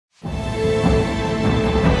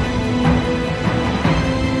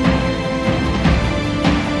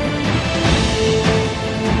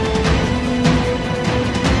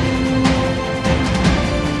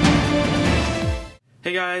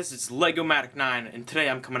guys, it's LegoMatic9, and today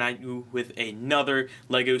I'm coming at you with another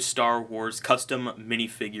LEGO Star Wars custom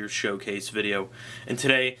minifigure showcase video. And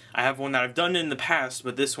today I have one that I've done in the past,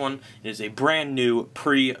 but this one is a brand new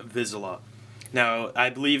pre-Vizsla. Now, I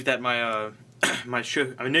believe that my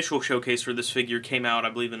initial showcase for this figure came out, I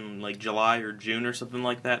believe, in like July or June or something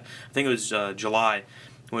like that. I think it was July.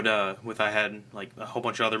 With I had like a whole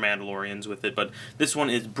bunch of other Mandalorians with it, but this one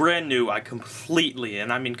is brand new. I completely,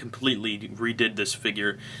 and I mean completely, redid this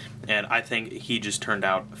figure, and I think he just turned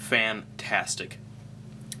out fantastic.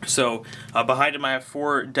 So behind him I have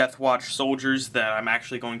 4 Death Watch soldiers that I'm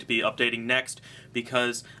actually going to be updating next,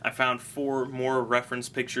 because I found 4 more reference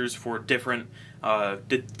pictures for different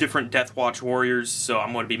Death Watch warriors. So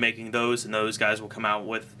I'm going to be making those, and those guys will come out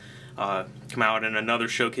in another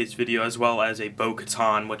showcase video, as well as a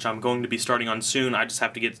Bo-Katan, which I'm going to be starting on soon. I just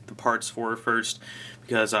have to get the parts for it first,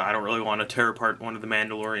 because I don't really want to tear apart one of the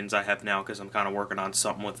Mandalorians I have now, because I'm kind of working on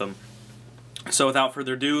something with them. So without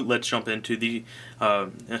further ado, let's jump into the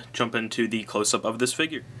close-up of this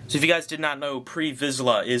figure. So if you guys did not know,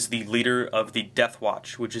 Pre-Vizsla is the leader of the Death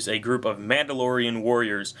Watch, which is a group of Mandalorian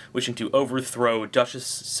warriors wishing to overthrow Duchess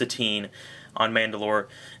Satine on Mandalore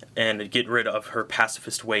and get rid of her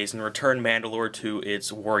pacifist ways and return Mandalore to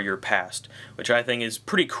its warrior past, which I think is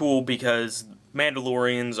pretty cool, because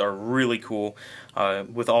Mandalorians are really cool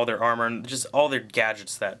with all their armor and just all their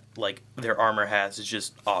gadgets that their armor has is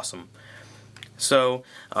just awesome. So,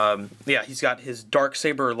 yeah, he's got his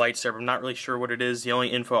Darksaber lightsaber. I'm not really sure what it is. The only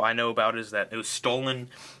info I know about is that it was stolen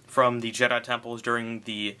from the Jedi temples during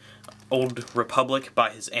the Old Republic by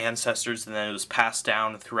his ancestors, and then it was passed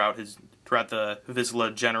down throughout the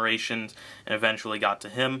Vizsla generations and eventually got to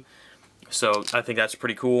him. So I think that's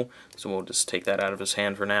pretty cool. So we'll just take that out of his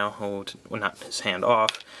hand for now. Well, not his hand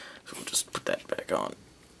off. So we'll just put that back on.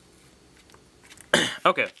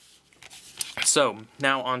 Okay. So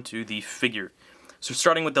now onto the figure. So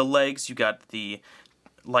starting with the legs, you got the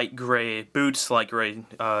light gray boots, light gray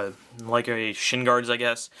shin guards, I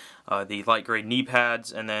guess, the light gray knee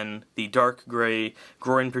pads, and then the dark gray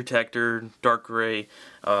groin protector, dark gray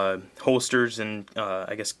holsters, and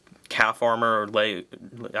I guess calf armor, or leg,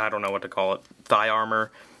 I don't know what to call it, thigh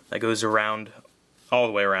armor that goes around, all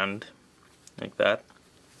the way around, like that.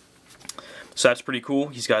 So that's pretty cool.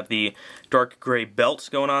 He's got the dark gray belt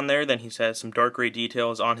going on there. Then he has some dark gray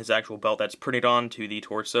details on his actual belt that's printed on to the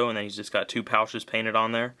torso, and then he's just got 2 pouches painted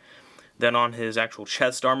on there. Then on his actual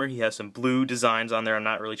chest armor, he has some blue designs on there. I'm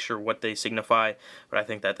not really sure what they signify, but I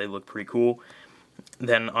think that they look pretty cool.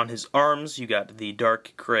 Then on his arms, you got the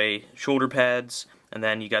dark gray shoulder pads, and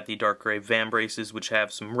then you got the dark gray vambraces, which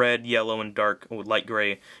have some red, yellow, and light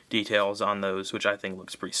gray details on those, which I think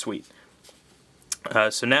looks pretty sweet.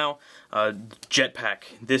 So now, jetpack.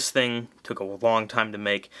 This thing took a long time to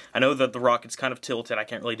make. I know that the rocket's kind of tilted. I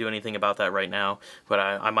can't really do anything about that right now, but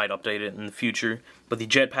I might update it in the future. But the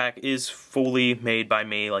jetpack is fully made by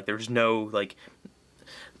me. Like, there's no,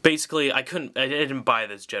 basically, I didn't buy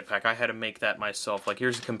this jetpack. I had to make that myself. Like,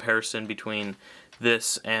 here's a comparison between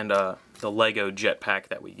this and the Lego jetpack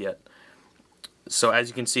that we get. So as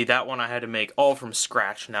you can see, that one I had to make all from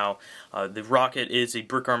scratch. Now, the rocket is a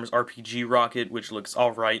Brick Arms RPG rocket, which looks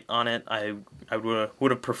alright on it. I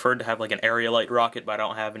would have preferred to have like an Aerolite rocket, but I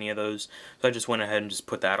don't have any of those. So I just went ahead and just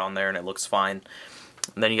put that on there, and it looks fine.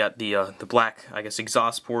 And then you got the black, I guess,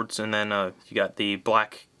 exhaust ports, and then you got the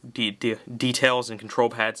black details and control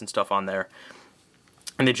pads and stuff on there.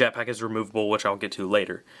 And the jetpack is removable, which I'll get to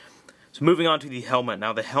later. So moving on to the helmet.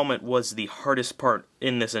 Now, the helmet was the hardest part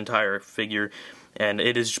in this entire figure, and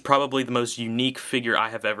it is probably the most unique figure I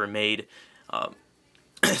have ever made.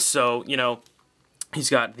 So, you know, he's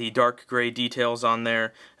got the dark gray details on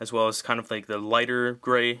there, as well as kind of like the lighter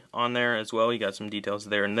gray on there as well. You got some details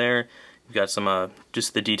there and there. You've got some,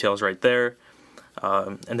 just the details right there.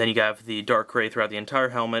 And then you have the dark gray throughout the entire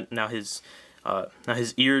helmet. Now his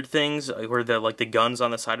eared things, where the guns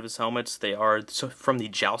on the side of his helmets, they are from the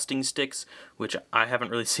jousting sticks, which I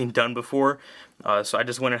haven't really seen done before. So I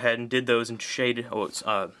just went ahead and did those and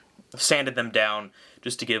sanded them down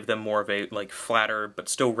just to give them more of a flatter but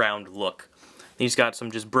still round look. He's got some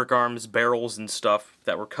just brick arms, barrels, and stuff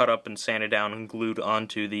that were cut up and sanded down and glued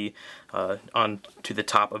onto the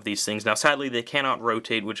top of these things. Now, sadly, they cannot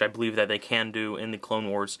rotate, which I believe that they can do in the Clone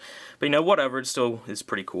Wars. But, you know, whatever, it still is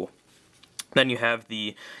pretty cool. Then you have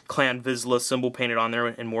the Clan Vizsla symbol painted on there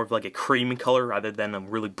in more of like a cream color rather than a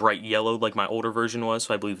really bright yellow like my older version was,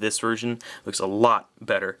 so I believe this version looks a lot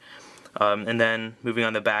better. And then moving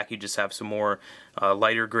on the back, you just have some more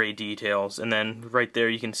lighter gray details, and then right there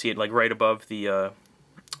you can see it like right above the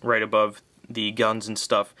guns and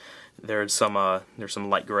stuff. There's some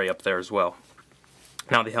light gray up there as well.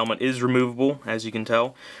 Now the helmet is removable, as you can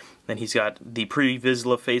tell. Then he's got the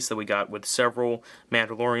pre-Vizsla face that we got with several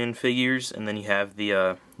Mandalorian figures, and then you have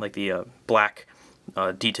the black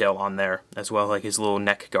detail on there, as well, like his little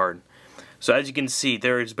neck guard. So as you can see,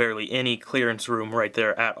 there is barely any clearance room right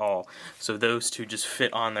there at all. So those two just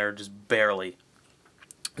fit on there just barely.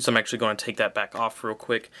 So I'm actually going to take that back off real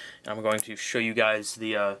quick, and I'm going to show you guys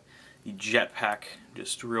the jetpack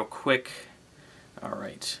just real quick.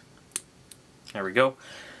 Alright, there we go.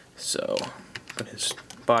 So put his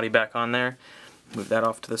body back on there, move that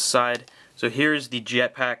off to the side. So here's the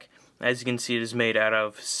jetpack. As you can see, it is made out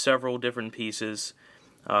of several different pieces.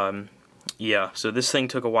 Yeah, so this thing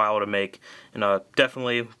took a while to make, and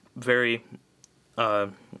definitely very, I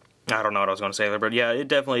don't know what I was going to say there, but yeah, it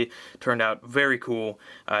definitely turned out very cool.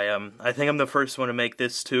 I think I'm the first one to make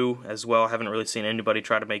this too, as well. I haven't really seen anybody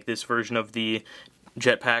try to make this version of the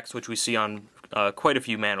jetpacks, which we see on quite a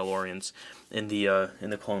few Mandalorians in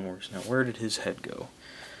the Clone Wars. Now, where did his head go?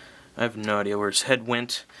 I have no idea where his head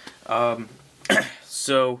went.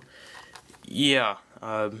 So, yeah,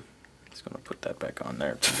 just gonna put that back on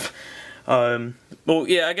there. Well,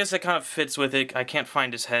 yeah, I guess it kind of fits with it. I can't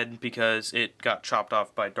find his head because it got chopped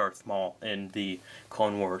off by Darth Maul in the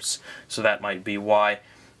Clone Wars, so that might be why.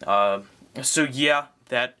 So yeah,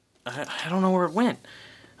 that I don't know where it went.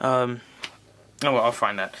 Oh well, I'll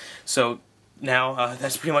find that. So now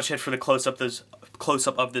that's pretty much it for the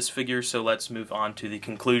close-up of this figure, so let's move on to the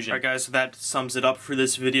conclusion. Alright guys, so that sums it up for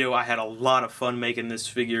this video. I had a lot of fun making this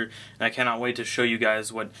figure, and I cannot wait to show you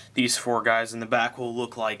guys what these four guys in the back will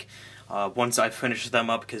look like once I finish them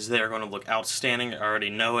up, because they're going to look outstanding. I already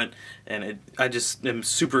know it, and I just am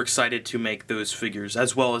super excited to make those figures,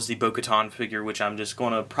 as well as the Bo-Katan figure, which I'm just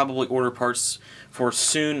going to probably order parts for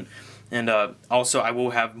soon. And also, I will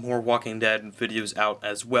have more Walking Dead videos out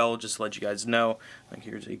as well, just to let you guys know. Like,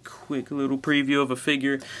 here's a quick little preview of a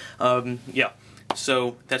figure. Yeah,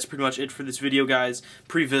 so that's pretty much it for this video, guys.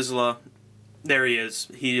 Pre-Vizsla, there he is.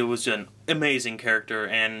 He was an amazing character,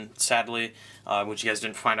 and sadly, which you guys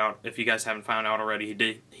didn't find out, if you guys haven't found out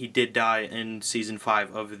already, he did die in Season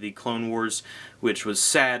 5 of the Clone Wars, which was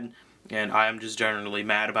sad. And I am just generally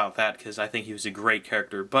mad about that because I think he was a great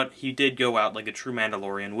character. But he did go out like a true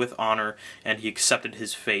Mandalorian with honor, and he accepted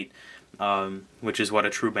his fate, which is what a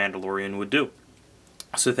true Mandalorian would do.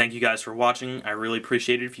 So thank you guys for watching. I really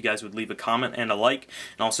appreciate it if you guys would leave a comment and a like,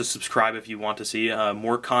 and also subscribe if you want to see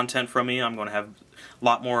more content from me. I'm going to have a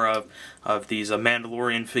lot more of these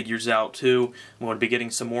Mandalorian figures out too. I'm going to be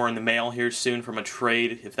getting some more in the mail here soon from a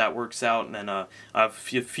trade, if that works out, and then I have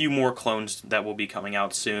a few more clones that will be coming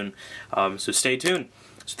out soon. So stay tuned.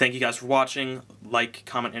 So thank you guys for watching. Like,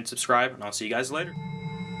 comment, and subscribe, and I'll see you guys later.